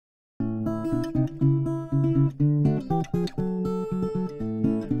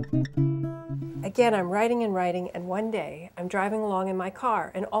Again, I'm writing and writing, and one day I'm driving along in my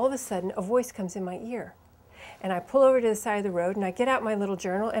car, and all of a sudden a voice comes in my ear. And I pull over to the side of the road, and I get out my little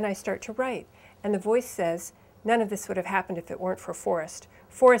journal, and I start to write. And the voice says, "None of this would have happened if it weren't for Forrest.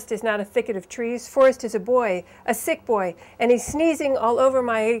 Forrest is not a thicket of trees. Forrest is a boy, a sick boy, and he's sneezing all over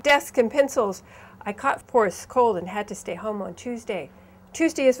my desk and pencils. I caught Forrest's cold and had to stay home on Tuesday.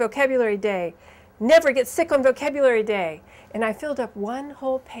 Tuesday is vocabulary day. Never get sick on vocabulary day." And I filled up one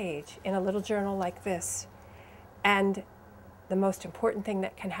whole page in a little journal like this. And the most important thing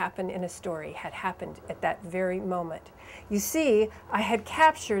that can happen in a story had happened at that very moment. You see, I had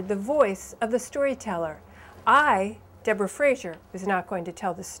captured the voice of the storyteller. I, Debra Frasier, was not going to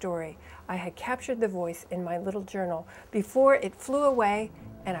tell this story. I had captured the voice in my little journal before it flew away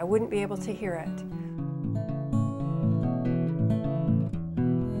and I wouldn't be able to hear it.